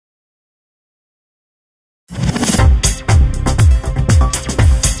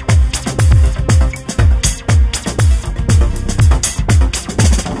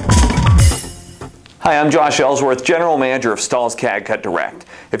Hi, I'm Josh Ellsworth, General Manager of Stahl's CAD-CUT Direct.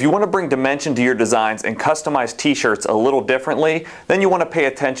 If you want to bring dimension to your designs and customize t-shirts a little differently, then you want to pay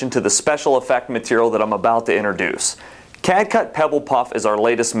attention to the special effect material that I'm about to introduce. CAD-CUT Pebble Puff is our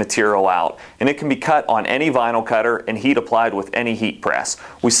latest material out, and it can be cut on any vinyl cutter and heat applied with any heat press.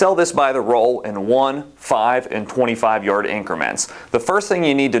 We sell this by the roll in 1, 5, and 25 yard increments. The first thing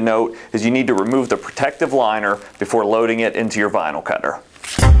you need to note is you need to remove the protective liner before loading it into your vinyl cutter.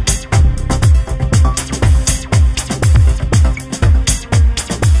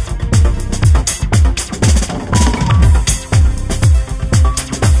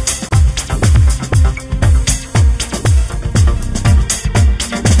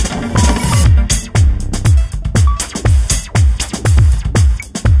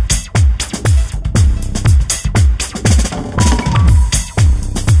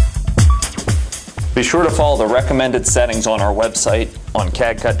 Be sure to follow the recommended settings on our website on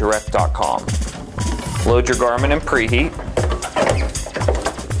CAD-CUTdirect.com. Load your garment and preheat.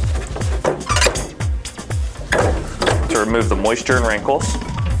 To remove the moisture and wrinkles.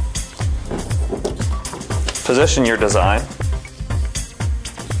 Position your design.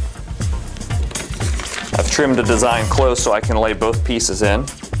 I've trimmed the design close so I can lay both pieces in.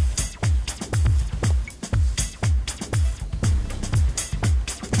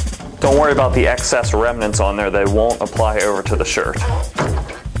 Don't worry about the excess remnants on there, they won't apply over to the shirt.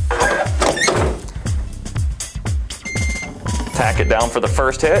 Tack it down for the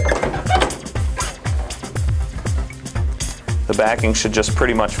first hit. The backing should just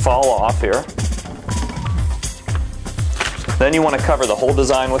pretty much fall off here. Then you want to cover the whole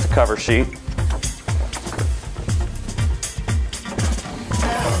design with a cover sheet.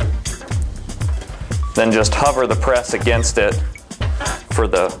 Then just hover the press against it for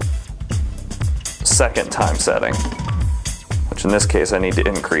the second time setting, which in this case I need to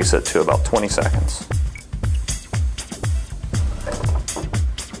increase it to about 20 seconds.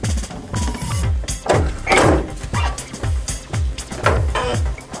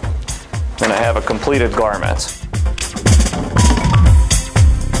 Then I have a completed garment.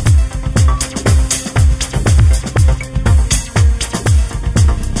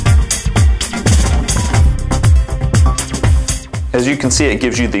 As you can see, it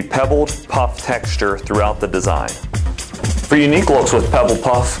gives you the pebbled puff texture throughout the design. For unique looks with Pebble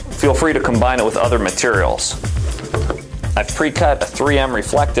Puff, feel free to combine it with other materials. I've pre-cut a 3M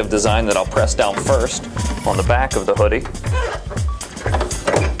reflective design that I'll press down first on the back of the hoodie.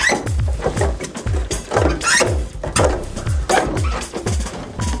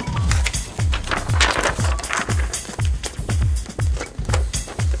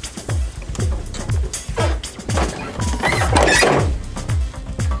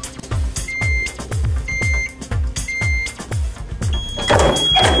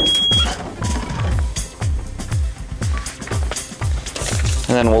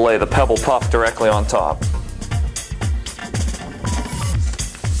 And then we'll lay the Pebble Puff directly on top.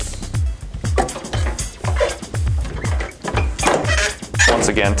 Once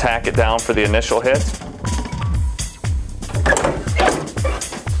again, tack it down for the initial hit.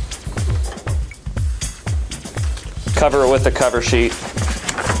 Cover it with the cover sheet.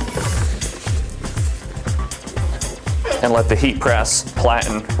 And let the heat press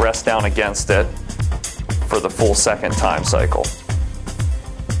platen rest down against it for the full second time cycle.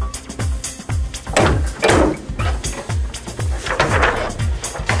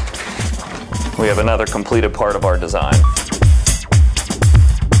 We have another completed part of our design.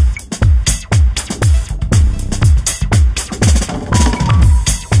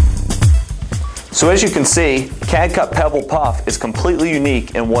 So as you can see, CAD-CUT Pebble Puff is completely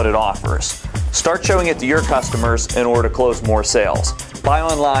unique in what it offers. Start showing it to your customers in order to close more sales. Buy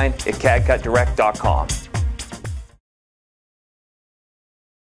online at CAD-CUTdirect.com.